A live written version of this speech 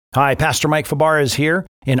Hi, Pastor Mike Fabarez here.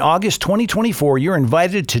 In August 2024, you're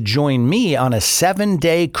invited to join me on a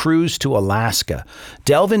 7-day cruise to Alaska.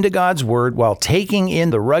 Delve into God's Word while taking in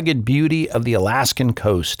the rugged beauty of the Alaskan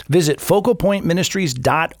coast. Visit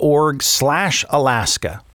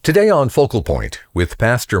focalpointministries.org/Alaska. Today on Focal Point with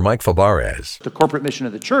Pastor Mike Fabarez. The corporate mission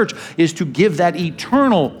of the church is to give that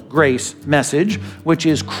eternal grace message, which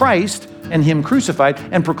is Christ and Him crucified,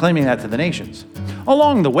 and proclaiming that to the nations.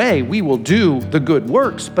 Along the way, we will do the good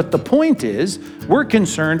works, but the point is, we're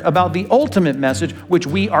concerned about the ultimate message, which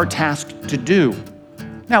we are tasked to do.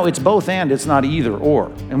 Now, it's both and, it's not either or,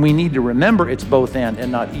 and we need to remember it's both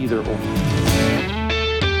and not either or.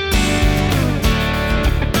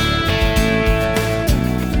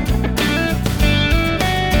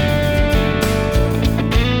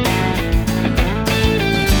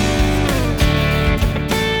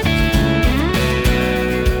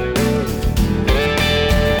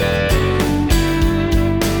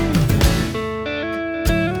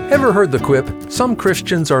 Ever heard the quip, some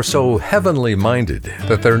Christians are so heavenly minded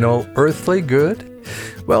that they're no earthly good?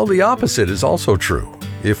 Well, the opposite is also true.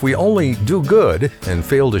 If we only do good and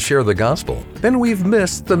fail to share the gospel, then we've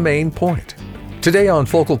missed the main point. Today on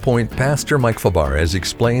Focal Point, Pastor Mike Fabarez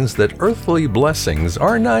explains that earthly blessings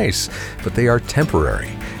are nice, but they are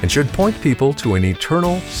temporary and should point people to an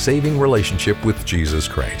eternal, saving relationship with Jesus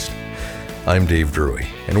Christ. I'm Dave Drury,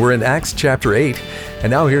 and we're in Acts chapter 8, and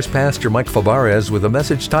now here's Pastor Mike Fabarez with a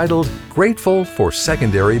message titled, Grateful for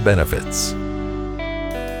Secondary Benefits.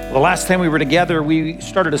 The last time we were together, we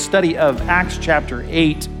started a study of Acts chapter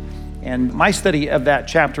 8, and my study of that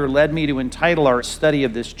chapter led me to entitle our study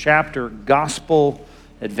of this chapter, Gospel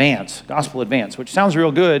Advance, which sounds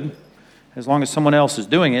real good as long as someone else is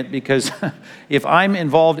doing it, because if I'm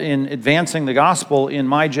involved in advancing the gospel in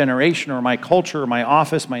my generation or my culture or my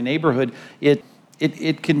office, my neighborhood, it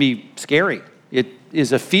can be scary. It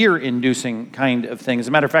is a fear-inducing kind of thing. As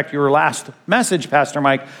a matter of fact, your last message, Pastor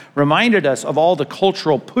Mike, reminded us of all the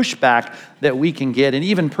cultural pushback that we can get and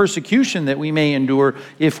even persecution that we may endure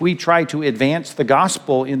if we try to advance the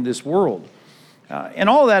gospel in this world. And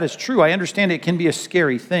all of that is true. I understand it can be a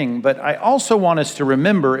scary thing, but I also want us to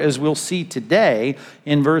remember, as we'll see today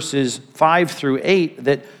in verses 5 through 8,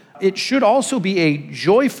 that it should also be a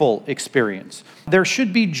joyful experience. There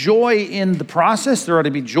should be joy in the process. There ought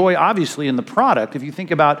to be joy, obviously, in the product. If you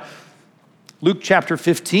think about Luke chapter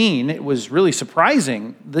 15, it was really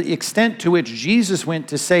surprising the extent to which Jesus went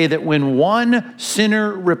to say that when one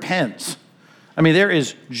sinner repents, there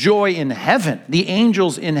is joy in heaven. The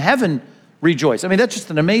angels in heaven rejoice. That's just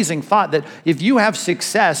an amazing thought that if you have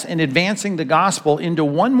success in advancing the gospel into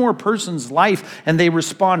one more person's life and they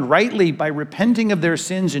respond rightly by repenting of their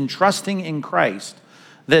sins and trusting in Christ,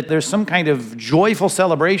 that there's some kind of joyful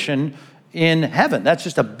celebration in heaven. That's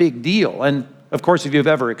just a big deal. And of course, if you've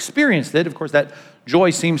ever experienced it, of course, that joy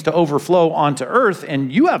seems to overflow onto earth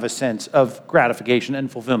and you have a sense of gratification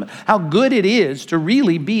and fulfillment. How good it is to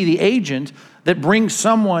really be the agent that brings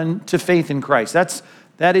someone to faith in Christ.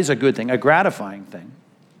 That is a good thing, a gratifying thing.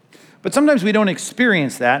 But sometimes we don't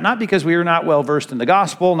experience that, not because we are not well versed in the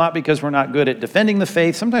gospel, not because we're not good at defending the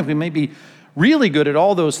faith. Sometimes we may be really good at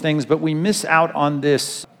all those things, but we miss out on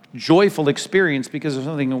this joyful experience because of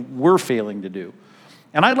something we're failing to do.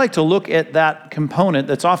 And I'd like to look at that component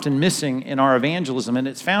that's often missing in our evangelism, and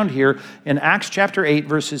it's found here in Acts chapter 8,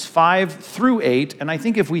 verses 5 through 8. And I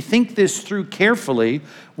think if we think this through carefully,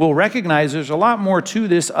 we'll recognize there's a lot more to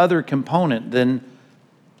this other component than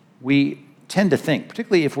we tend to think,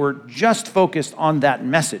 particularly if we're just focused on that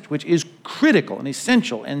message, which is critical and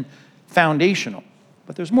essential and foundational.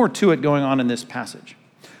 But there's more to it going on in this passage.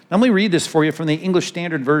 Now, let me read this for you from the English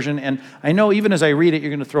Standard Version, and I know even as I read it,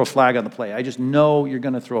 you're going to throw a flag on the play. I just know you're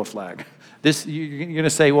going to throw a flag. You're going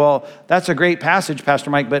to say, well, that's a great passage,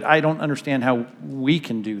 Pastor Mike, but I don't understand how we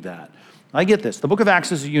can do that. I get this. The book of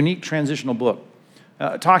Acts is a unique transitional book.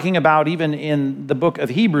 Talking about even in the book of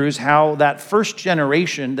Hebrews, how that first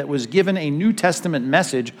generation that was given a New Testament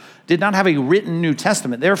message did not have a written New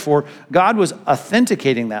Testament. Therefore, God was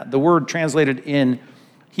authenticating that. The word translated in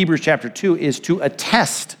Hebrews chapter 2 is to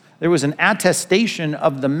attest. There was an attestation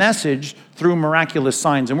of the message through miraculous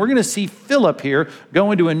signs. And we're going to see Philip here go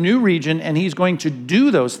into a new region, and he's going to do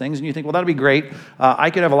those things. And you think, well, that'll be great. I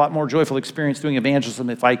could have a lot more joyful experience doing evangelism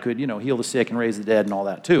if I could, heal the sick and raise the dead and all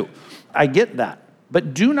that too. I get that.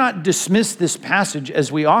 But do not dismiss this passage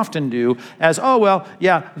as we often do as, oh, well,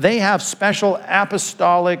 yeah, they have special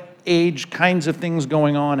apostolic age kinds of things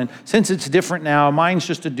going on. And since it's different now, mine's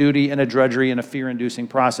just a duty and a drudgery and a fear-inducing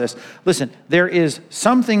process. Listen, there is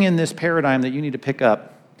something in this paradigm that you need to pick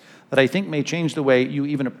up that I think may change the way you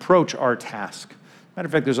even approach our task. Matter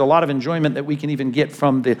of fact, there's a lot of enjoyment that we can even get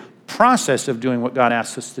from the process of doing what God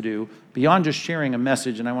asks us to do beyond just sharing a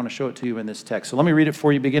message, and I want to show it to you in this text. So let me read it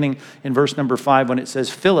for you, beginning in verse number 5, when it says,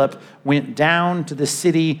 Philip went down to the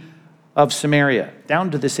city of Samaria.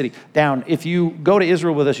 Down to the city. Down. If you go to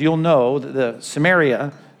Israel with us, you'll know that the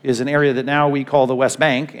Samaria is an area that now we call the West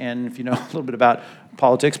Bank, and if you know a little bit about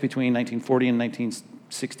politics between 1940 and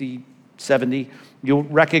 1960, 70, you'll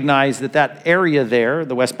recognize that that area there,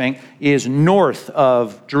 the West Bank, is north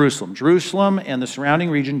of Jerusalem. Jerusalem and the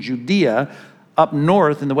surrounding region, Judea, up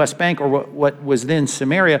north in the West Bank, or what was then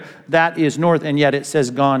Samaria, that is north, and yet it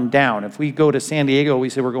says gone down. If we go to San Diego, we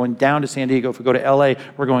say we're going down to San Diego. If we go to LA,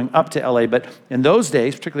 we're going up to LA. But in those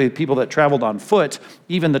days, particularly the people that traveled on foot,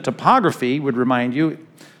 even the topography would remind you,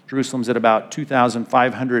 Jerusalem's at about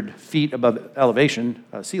 2,500 feet above elevation,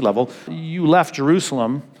 sea level. You left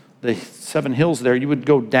Jerusalem, the 7 hills there, you would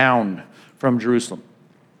go down from Jerusalem.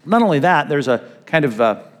 Not only that, there's a kind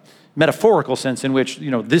of metaphorical sense in which,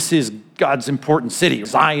 this is God's important city.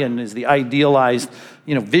 Zion is the idealized,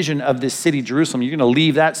 vision of this city, Jerusalem. You're going to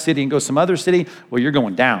leave that city and go some other city. Well, you're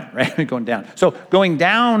going down, right? You're going down. So going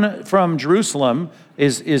down from Jerusalem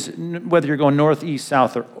is whether you're going north, east,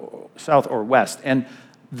 south, or west. And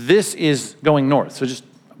this is going north. So just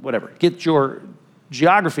whatever. Get your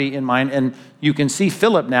geography in mind, and you can see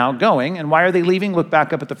Philip now going. And why are they leaving? Look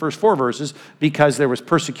back up at the first 4 verses. Because there was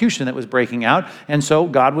persecution that was breaking out, and so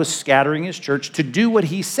God was scattering his church to do what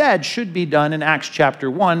he said should be done in Acts chapter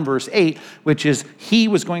 1, verse 8, which is he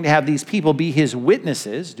was going to have these people be his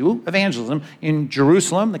witnesses, do evangelism in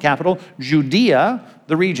Jerusalem, the capital, Judea,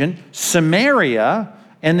 the region, Samaria,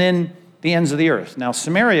 and then the ends of the earth. Now,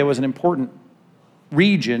 Samaria was an important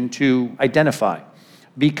region to identify,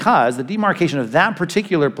 because the demarcation of that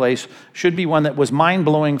particular place should be one that was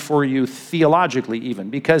mind-blowing for you theologically even,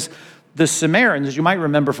 because the Samaritans, as you might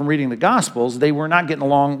remember from reading the Gospels, they were not getting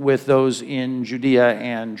along with those in Judea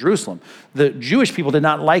and Jerusalem. The Jewish people did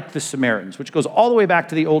not like the Samaritans, which goes all the way back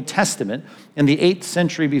to the Old Testament in the 8th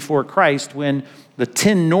century before Christ, when the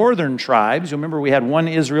 10 northern tribes, you remember we had one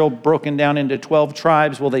Israel broken down into 12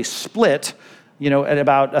 tribes, well, they split at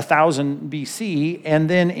about 1000 BC. And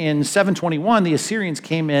then in 721, the Assyrians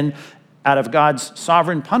came in out of God's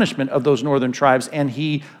sovereign punishment of those northern tribes, and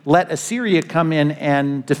he let Assyria come in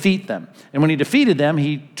and defeat them. And when he defeated them,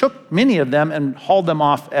 he took many of them and hauled them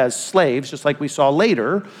off as slaves, just like we saw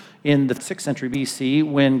later in the 6th century BC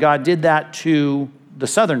when God did that to the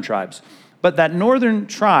southern tribes. But that northern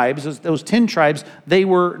tribes, those 10 tribes, they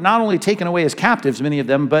were not only taken away as captives, many of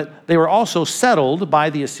them, but they were also settled by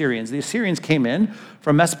the Assyrians. The Assyrians came in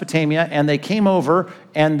from Mesopotamia, and they came over,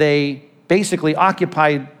 and they basically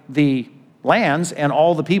occupied the lands, and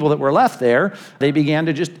all the people that were left there, they began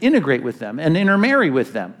to just integrate with them and intermarry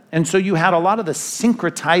with them. And so you had a lot of the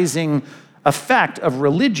syncretizing effect of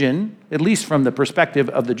religion, at least from the perspective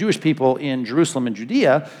of the Jewish people in Jerusalem and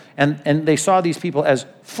Judea, and they saw these people as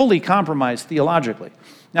fully compromised theologically.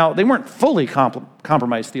 Now, they weren't fully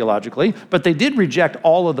compromised theologically, but they did reject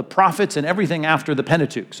all of the prophets and everything after the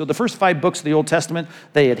Pentateuch. So the first 5 books of the Old Testament,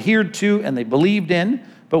 they adhered to and they believed in,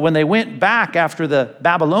 but when they went back after the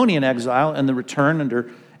Babylonian exile and the return under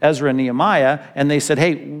Ezra and Nehemiah, and they said,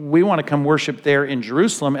 hey, we want to come worship there in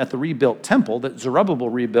Jerusalem at the rebuilt temple that Zerubbabel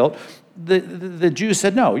rebuilt. The Jews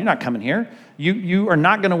said, no, you're not coming here. You are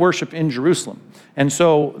not going to worship in Jerusalem. And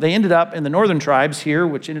so they ended up in the northern tribes here,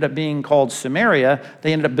 which ended up being called Samaria.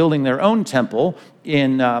 They ended up building their own temple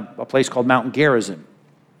in a place called Mount Gerizim.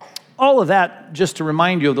 All of that just to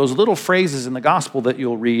remind you of those little phrases in the gospel that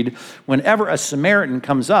you'll read. Whenever a Samaritan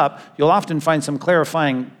comes up, you'll often find some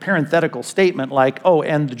clarifying parenthetical statement like, oh,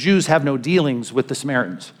 and the Jews have no dealings with the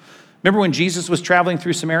Samaritans. Remember when Jesus was traveling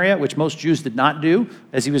through Samaria, which most Jews did not do,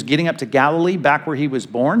 as he was getting up to Galilee, back where he was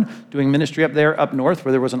born, doing ministry up there, up north,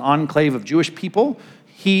 where there was an enclave of Jewish people,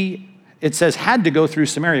 it says, had to go through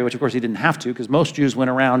Samaria, which of course he didn't have to, because most Jews went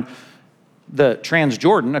around the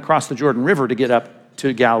Transjordan, across the Jordan River to get up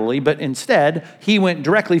to Galilee, but instead he went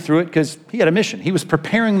directly through it because he had a mission. He was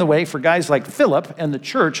preparing the way for guys like Philip and the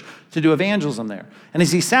church to do evangelism there. And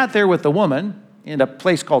as he sat there with the woman in a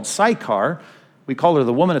place called Sychar, we call her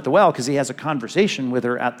the woman at the well because he has a conversation with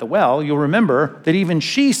her at the well. You'll remember that even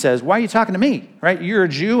she says, why are you talking to me? Right? You're a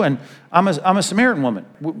Jew and I'm a Samaritan woman.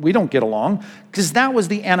 We don't get along, because that was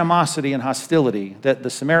the animosity and hostility that the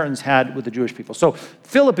Samaritans had with the Jewish people. So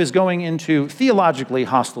Philip is going into theologically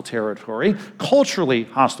hostile territory, culturally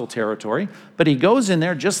hostile territory, but he goes in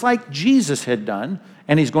there just like Jesus had done,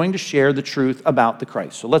 and he's going to share the truth about the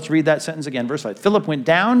Christ. So let's read that sentence again, verse 5. Philip went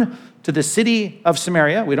down to the city of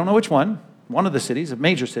Samaria, we don't know which one of the cities, a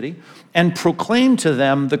major city, and proclaimed to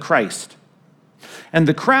them the Christ. And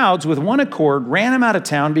the crowds, with one accord, ran him out of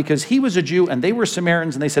town because he was a Jew and they were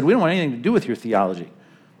Samaritans, and they said, we don't want anything to do with your theology.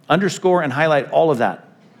 Underscore and highlight all of that.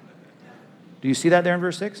 Do you see that there in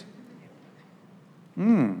verse 6?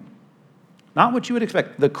 Not what you would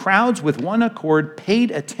expect. The crowds, with one accord,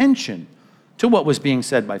 paid attention to what was being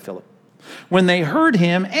said by Philip. When they heard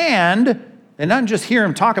him and not just hear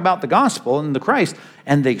him talk about the gospel and the Christ,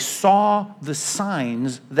 and they saw the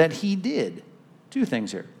signs that he did. Two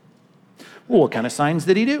things here. Well, what kind of signs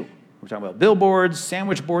did he do? We're talking about billboards,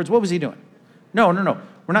 sandwich boards. What was he doing? No.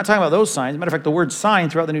 We're not talking about those signs. As a matter of fact, the word sign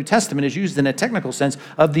throughout the New Testament is used in a technical sense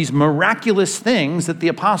of these miraculous things that the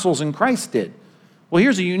apostles in Christ did. Well,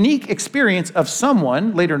 here's a unique experience of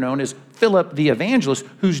someone, later known as Philip the evangelist,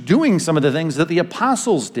 who's doing some of the things that the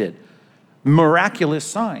apostles did. Miraculous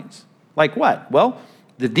signs. Like what? Well,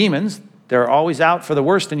 the demons, they're always out for the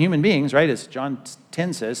worst in human beings, right? As John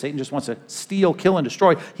 10 says, Satan just wants to steal, kill, and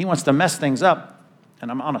destroy. He wants to mess things up. And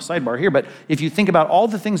I'm on a sidebar here, but if you think about all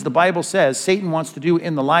the things the Bible says Satan wants to do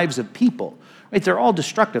in the lives of people, right? They're all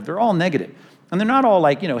destructive. They're all negative. And they're not all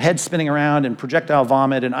like, heads spinning around and projectile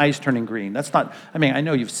vomit and eyes turning green. That's not, I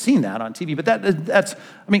know you've seen that on TV,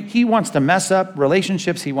 but he wants to mess up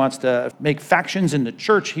relationships. He wants to make factions in the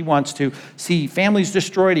church. He wants to see families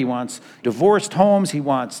destroyed. He wants divorced homes. He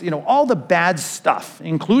wants, all the bad stuff,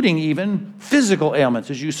 including even physical ailments,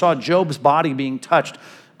 as you saw Job's body being touched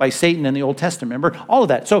by Satan in the Old Testament. Remember, all of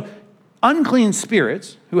that. So unclean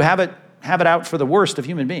spirits who have it out for the worst of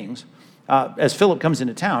human beings, as Philip comes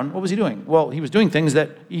into town, what was he doing? Well, he was doing things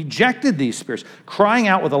that ejected these spirits, crying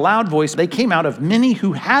out with a loud voice. They came out of many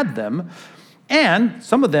who had them, and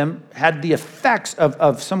some of them had the effects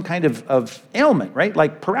of some kind of ailment, right?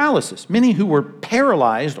 Like paralysis. Many who were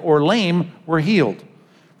paralyzed or lame were healed.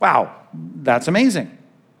 Wow, that's amazing.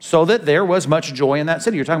 So that there was much joy in that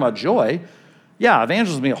city. You're talking about joy. Yeah,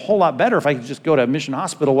 evangelism would be a whole lot better if I could just go to a mission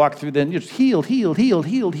hospital, walk through, then just healed.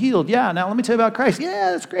 Yeah, now let me tell you about Christ.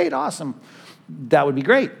 Yeah, that's great, awesome. That would be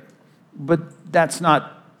great. But that's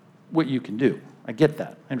not what you can do. I get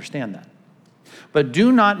that. I understand that. But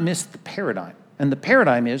do not miss the paradigm. And the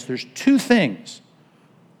paradigm is there's two things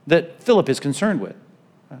that Philip is concerned with.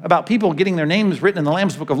 About people getting their names written in the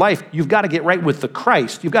Lamb's Book of Life, you've got to get right with the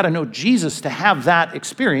Christ. You've got to know Jesus to have that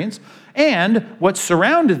experience. And what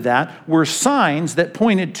surrounded that were signs that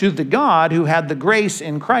pointed to the God who had the grace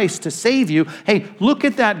in Christ to save you. Hey, look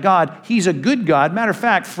at that God. He's a good God. Matter of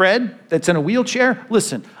fact, Fred, that's in a wheelchair,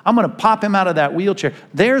 listen, I'm going to pop him out of that wheelchair.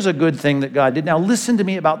 There's a good thing that God did. Now listen to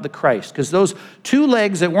me about the Christ, because those two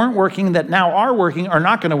legs that weren't working that now are working are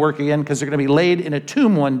not going to work again because they're going to be laid in a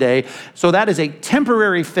tomb one day. So that is a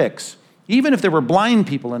temporary fix. Even if there were blind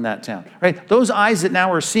people in that town, right? Those eyes that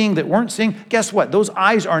now are seeing that weren't seeing, guess what? Those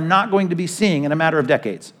eyes are not going to be seeing in a matter of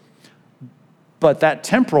decades. But that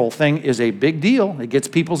temporal thing is a big deal. It gets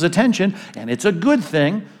people's attention, and it's a good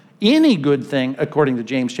thing. Any good thing, according to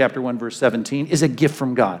James chapter 1, verse 17, is a gift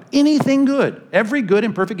from God. Anything good, every good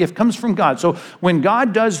and perfect gift comes from God. So when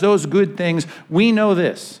God does those good things, we know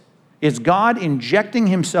this. It's God injecting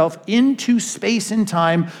himself into space and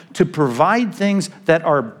time to provide things that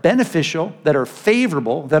are beneficial, that are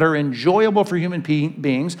favorable, that are enjoyable for human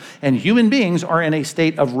beings. And human beings are in a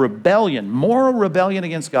state of rebellion, moral rebellion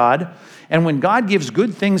against God. And when God gives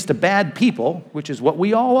good things to bad people, which is what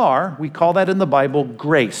we all are, we call that in the Bible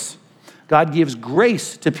grace. God gives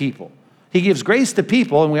grace to people. He gives grace to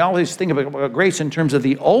people, and we always think about grace in terms of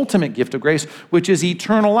the ultimate gift of grace, which is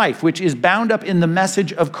eternal life, which is bound up in the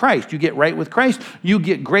message of Christ. You get right with Christ, you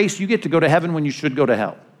get grace, you get to go to heaven when you should go to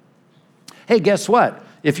hell. Hey, guess what?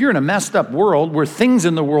 If you're in a messed up world where things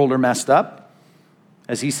in the world are messed up,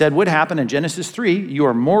 as he said would happen in Genesis 3, you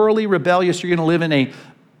are morally rebellious, you're going to live in a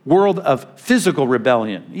world of physical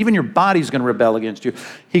rebellion. Even your body's going to rebel against you.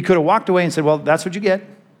 He could have walked away and said, well, that's what you get.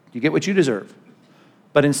 You get what you deserve.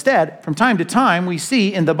 But instead, from time to time, we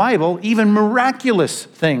see in the Bible even miraculous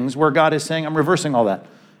things where God is saying, I'm reversing all that,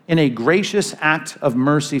 in a gracious act of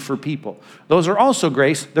mercy for people. Those are also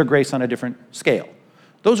grace. They're grace on a different scale.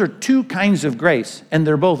 Those are two kinds of grace, and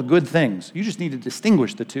they're both good things. You just need to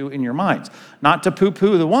distinguish the two in your minds. Not to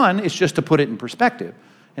poo-poo the one, it's just to put it in perspective.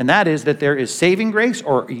 And that is that there is saving grace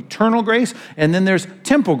or eternal grace, and then there's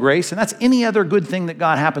temporal grace, and that's any other good thing that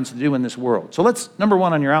God happens to do in this world. So let's, number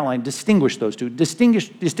one on your outline, distinguish those two.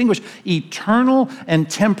 Distinguish eternal and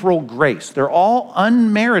temporal grace. They're all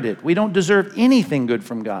unmerited. We don't deserve anything good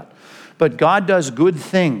from God. But God does good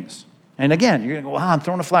things. And again, you're going to go, I'm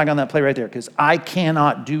throwing a flag on that play right there because I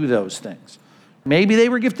cannot do those things. Maybe they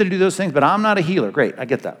were gifted to do those things, but I'm not a healer. Great, I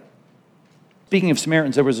get that. Speaking of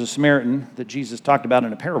Samaritans, there was a Samaritan that Jesus talked about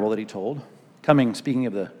in a parable that he told, speaking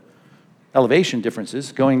of the elevation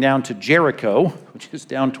differences, going down to Jericho, which is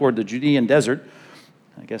down toward the Judean desert.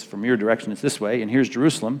 I guess from your direction it's this way, and here's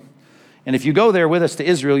Jerusalem. And if you go there with us to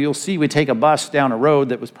Israel, you'll see we take a bus down a road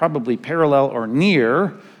that was probably parallel or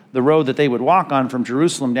near the road that they would walk on from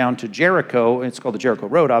Jerusalem down to Jericho. It's called the Jericho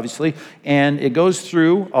Road, obviously. And it goes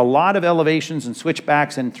through a lot of elevations and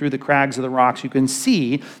switchbacks and through the crags of the rocks. You can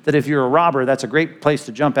see that if you're a robber, that's a great place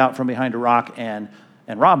to jump out from behind a rock and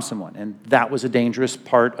rob someone. And that was a dangerous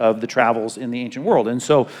part of the travels in the ancient world. And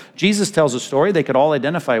so Jesus tells a story they could all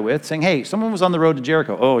identify with, saying, hey, someone was on the road to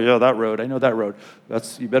Jericho. Oh, yeah, that road. I know that road.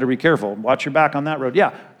 You better be careful. Watch your back on that road.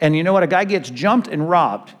 Yeah. And you know what? A guy gets jumped and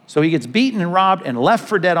robbed. So he gets beaten and robbed and left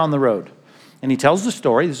for dead on the road. And he tells the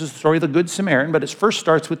story. This is the story of the Good Samaritan, but it first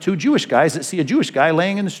starts with two Jewish guys that see a Jewish guy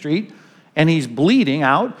laying in the street, and he's bleeding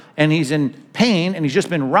out, and he's in pain, and he's just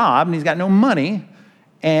been robbed, and he's got no money.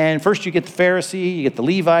 And first you get the Pharisee, you get the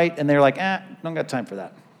Levite, and they're like, don't got time for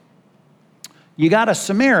that. You got a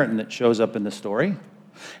Samaritan that shows up in the story,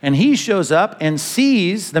 and he shows up and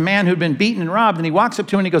sees the man who'd been beaten and robbed, and he walks up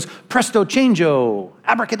to him and he goes, presto changeo,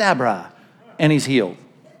 abracadabra, and he's healed.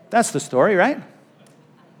 That's the story, right?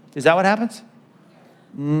 Is that what happens?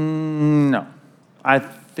 No. I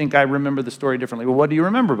think I remember the story differently. Well, what do you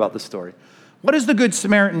remember about the story? What does the Good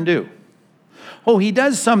Samaritan do? Oh, he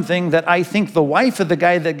does something that I think the wife of the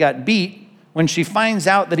guy that got beat, when she finds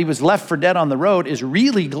out that he was left for dead on the road, is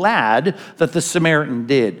really glad that the Samaritan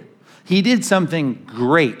did. He did something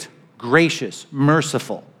great, gracious,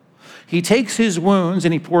 merciful. He takes his wounds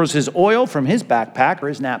and he pours his oil from his backpack or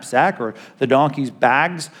his knapsack or the donkey's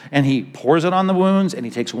bags, and he pours it on the wounds, and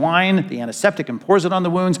he takes wine, the antiseptic, and pours it on the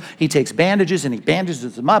wounds. He takes bandages and he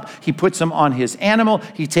bandages them up. He puts them on his animal.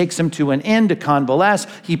 He takes him to an inn to convalesce.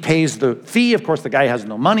 He pays the fee. Of course, the guy has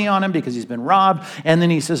no money on him because he's been robbed. And then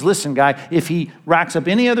he says, listen, guy, if he racks up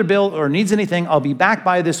any other bill or needs anything, I'll be back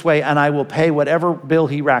by this way and I will pay whatever bill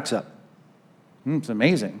he racks up. It's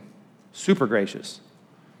amazing. Super gracious.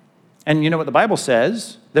 And you know what the Bible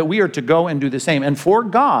says? That we are to go and do the same. And for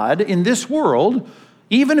God, in this world,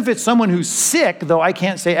 even if it's someone who's sick, though I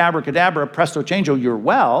can't say abracadabra, presto changeo, you're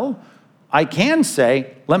well, I can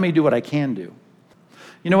say, let me do what I can do.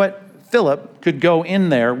 You know what? Philip could go in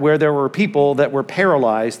there where there were people that were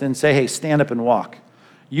paralyzed and say, hey, stand up and walk.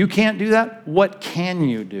 You can't do that? What can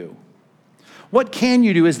you do? What can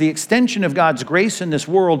you do is the extension of God's grace in this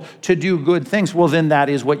world to do good things. Well, then that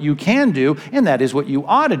is what you can do, and that is what you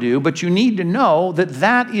ought to do, but you need to know that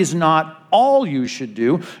that is not all you should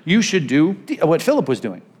do. You should do what Philip was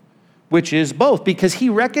doing, which is both, because he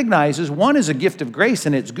recognizes one is a gift of grace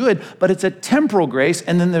and it's good, but it's a temporal grace,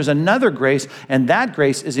 and then there's another grace, and that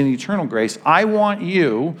grace is an eternal grace. I want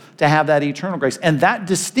you to have that eternal grace, and that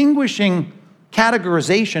distinguishing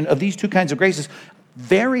categorization of these two kinds of graces,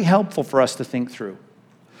 very helpful for us to think through.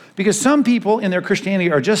 Because some people in their Christianity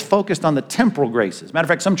are just focused on the temporal graces. Matter of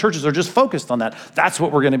fact, some churches are just focused on that. That's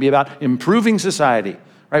what we're going to be about, improving society.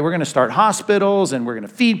 Right? We're going to start hospitals, and we're going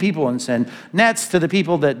to feed people and send nets to the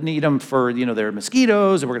people that need them for, their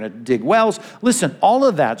mosquitoes, and we're going to dig wells. Listen, all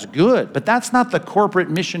of that's good, but that's not the corporate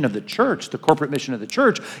mission of the church. The corporate mission of the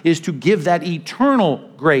church is to give that eternal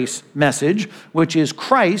grace message, which is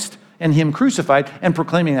Christ and Him crucified, and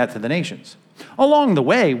proclaiming that to the nations. Along the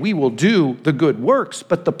way, we will do the good works,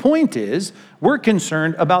 but the point is, we're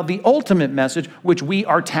concerned about the ultimate message, which we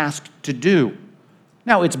are tasked to do.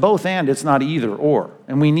 Now, it's both and, it's not either or.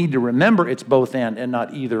 And we need to remember it's both and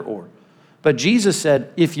not either or. But Jesus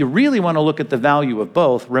said, if you really want to look at the value of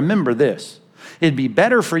both, remember this. It'd be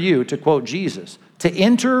better for you, to quote Jesus, to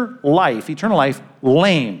enter life, eternal life,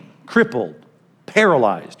 lame, crippled,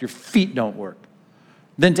 paralyzed, your feet don't work,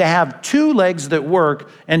 than to have two legs that work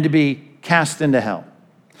and to be cast into hell.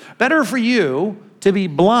 Better for you to be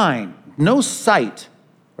blind, no sight,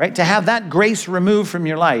 right? To have that grace removed from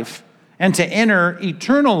your life and to enter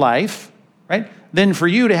eternal life, right? Than for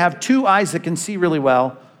you to have two eyes that can see really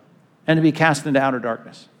well and to be cast into outer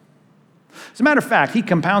darkness. As a matter of fact, he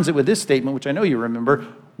compounds it with this statement, which I know you remember.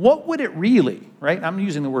 What would it really, right? I'm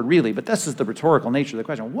using the word really, but this is the rhetorical nature of the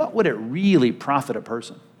question. What would it really profit a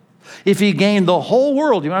person if he gained the whole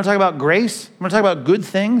world? You want to talk about grace? You want to talk about good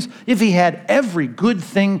things? If he had every good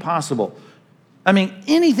thing possible. I mean,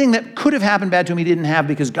 anything that could have happened bad to him, he didn't have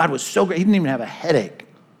because God was so great. He didn't even have a headache.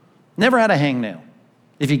 Never had a hangnail.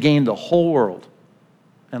 If he gained the whole world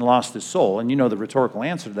and lost his soul. And you know the rhetorical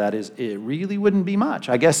answer to that is, it really wouldn't be much.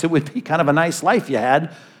 I guess it would be kind of a nice life you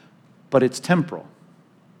had, but it's temporal.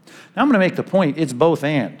 Now I'm going to make the point, it's both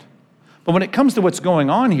and. But when it comes to what's going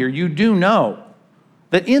on here, you do know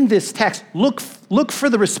that in this text, look for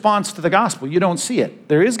the response to the gospel. You don't see it.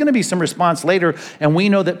 There is going to be some response later, and we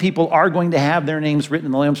know that people are going to have their names written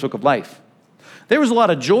in the Lamb's Book of Life. There was a lot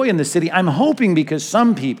of joy in the city. I'm hoping because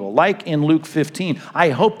some people, like in Luke 15, I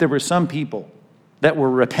hope there were some people that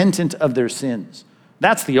were repentant of their sins.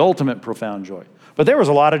 That's the ultimate profound joy. But there was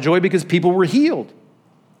a lot of joy because people were healed.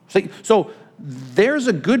 So there's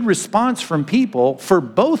a good response from people for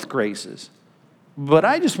both graces. But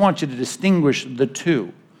I just want you to distinguish the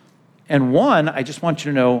two. And one, I just want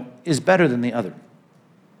you to know, is better than the other.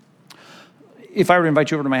 If I were to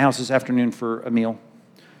invite you over to my house this afternoon for a meal,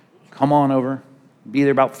 come on over, be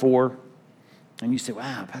there about 4, and you say,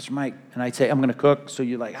 wow, Pastor Mike, and I'd say, I'm going to cook, so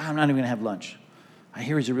you're like, I'm not even going to have lunch. I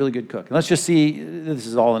hear he's a really good cook. And let's just see, this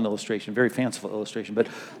is all an illustration, very fanciful illustration, but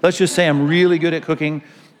let's just say I'm really good at cooking,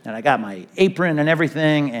 and I got my apron and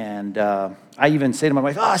everything, and I even say to my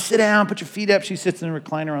wife, sit down, put your feet up. She sits in the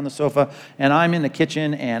recliner on the sofa, and I'm in the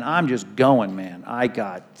kitchen, and I'm just going, man. I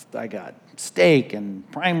got steak and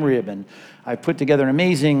prime rib, and I put together an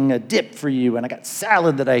amazing dip for you, and I got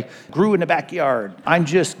salad that I grew in the backyard. I'm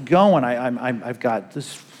just going. I've got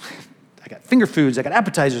this. I got finger foods. I got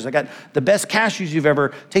appetizers. I got the best cashews you've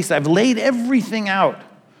ever tasted. I've laid everything out.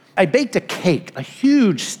 I baked a cake, a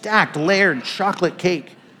huge stacked layered chocolate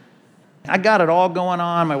cake. I got it all going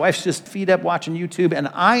on. My wife's just feet up watching YouTube, and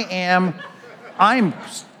I'm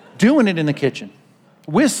doing it in the kitchen,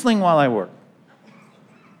 whistling while I work.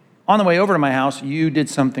 On the way over to my house, you did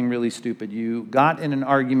something really stupid. You got in an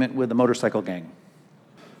argument with a motorcycle gang,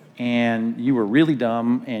 and you were really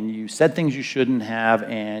dumb, and you said things you shouldn't have,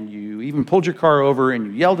 and you even pulled your car over, and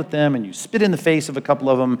you yelled at them, and you spit in the face of a couple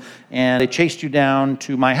of them, and they chased you down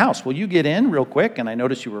to my house. Well, you get in real quick, and I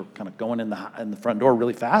noticed you were kind of going in the front door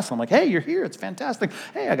really fast. I'm like, hey, you're here. It's fantastic.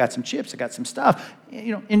 Hey, I got some chips. I got some stuff.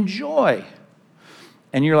 Enjoy.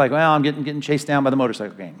 And you're like, well, I'm getting chased down by the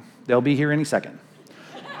motorcycle gang. They'll be here any second.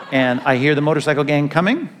 And I hear the motorcycle gang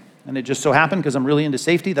coming, and it just so happened, because I'm really into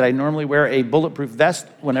safety, that I normally wear a bulletproof vest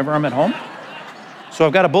whenever I'm at home. So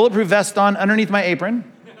I've got a bulletproof vest on underneath my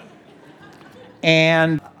apron,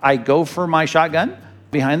 and I go for my shotgun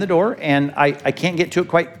behind the door, and I can't get to it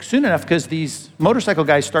quite soon enough because these motorcycle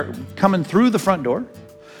guys start coming through the front door.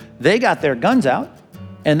 They got their guns out,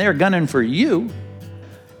 and they're gunning for you.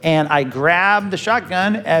 And I grab the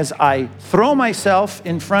shotgun as I throw myself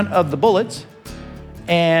in front of the bullets,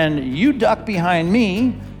 and you duck behind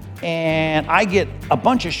me, and I get a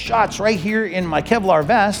bunch of shots right here in my Kevlar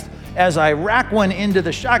vest as I rack one into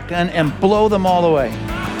the shotgun and blow them all away.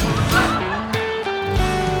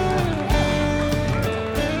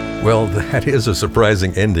 Well, that is a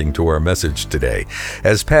surprising ending to our message today,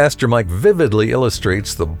 as Pastor Mike vividly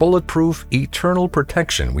illustrates the bulletproof, eternal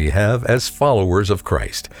protection we have as followers of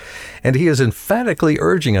Christ. And he is emphatically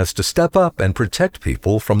urging us to step up and protect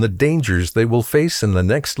people from the dangers they will face in the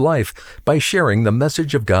next life by sharing the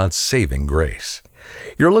message of God's saving grace.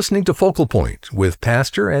 You're listening to Focal Point with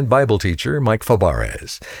pastor and Bible teacher Mike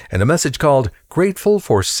Fabarez, and a message called Grateful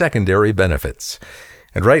for Secondary Benefits.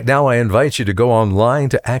 And right now I invite you to go online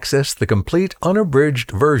to access the complete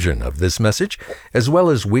unabridged version of this message, as well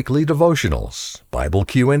as weekly devotionals, Bible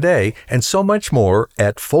Q&A, and so much more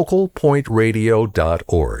at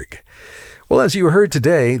focalpointradio.org. Well, as you heard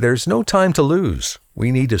today, there's no time to lose.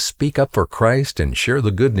 We need to speak up for Christ and share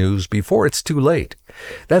the good news before it's too late.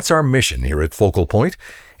 That's our mission here at Focal Point.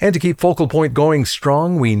 And to keep Focal Point going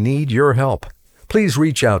strong, we need your help. Please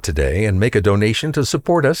reach out today and make a donation to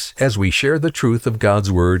support us as we share the truth of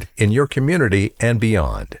God's Word in your community and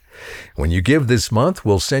beyond. When you give this month,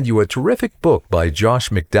 we'll send you a terrific book by Josh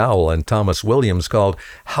McDowell and Thomas Williams called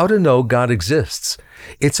How to Know God Exists.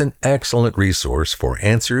 It's an excellent resource for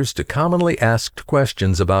answers to commonly asked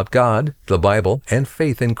questions about God, the Bible, and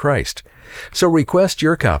faith in Christ. So request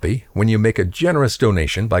your copy when you make a generous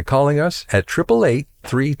donation by calling us at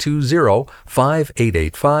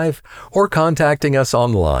 888-320-5885 or contacting us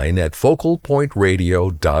online at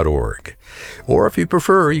focalpointradio.org. Or if you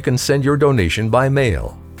prefer, you can send your donation by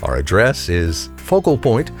mail. Our address is Focal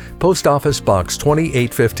Point, Post Office Box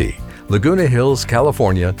 2850, Laguna Hills,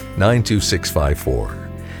 California 92654.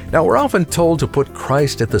 Now, we're often told to put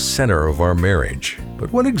Christ at the center of our marriage,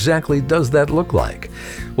 but what exactly does that look like?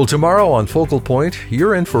 Well, tomorrow on Focal Point,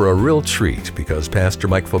 you're in for a real treat because Pastor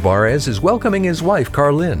Mike Fabarez is welcoming his wife,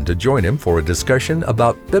 Carlin, to join him for a discussion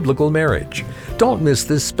about biblical marriage. Don't miss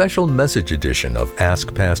this special message edition of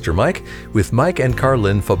Ask Pastor Mike with Mike and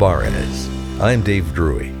Carlin Fabarez. I'm Dave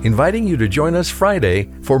Drury, inviting you to join us Friday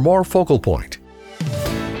for more Focal Point.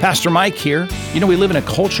 Pastor Mike here. We live in a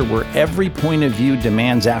culture where every point of view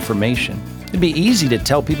demands affirmation. It'd be easy to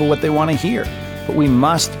tell people what they want to hear. but we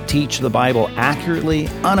must teach the Bible accurately,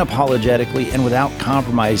 unapologetically, and without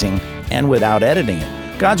compromising and without editing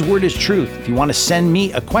it. God's Word is truth. If you want to send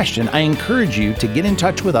me a question, I encourage you to get in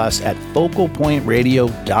touch with us at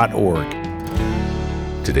focalpointradio.org.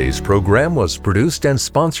 Today's program was produced and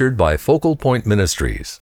sponsored by Focal Point Ministries.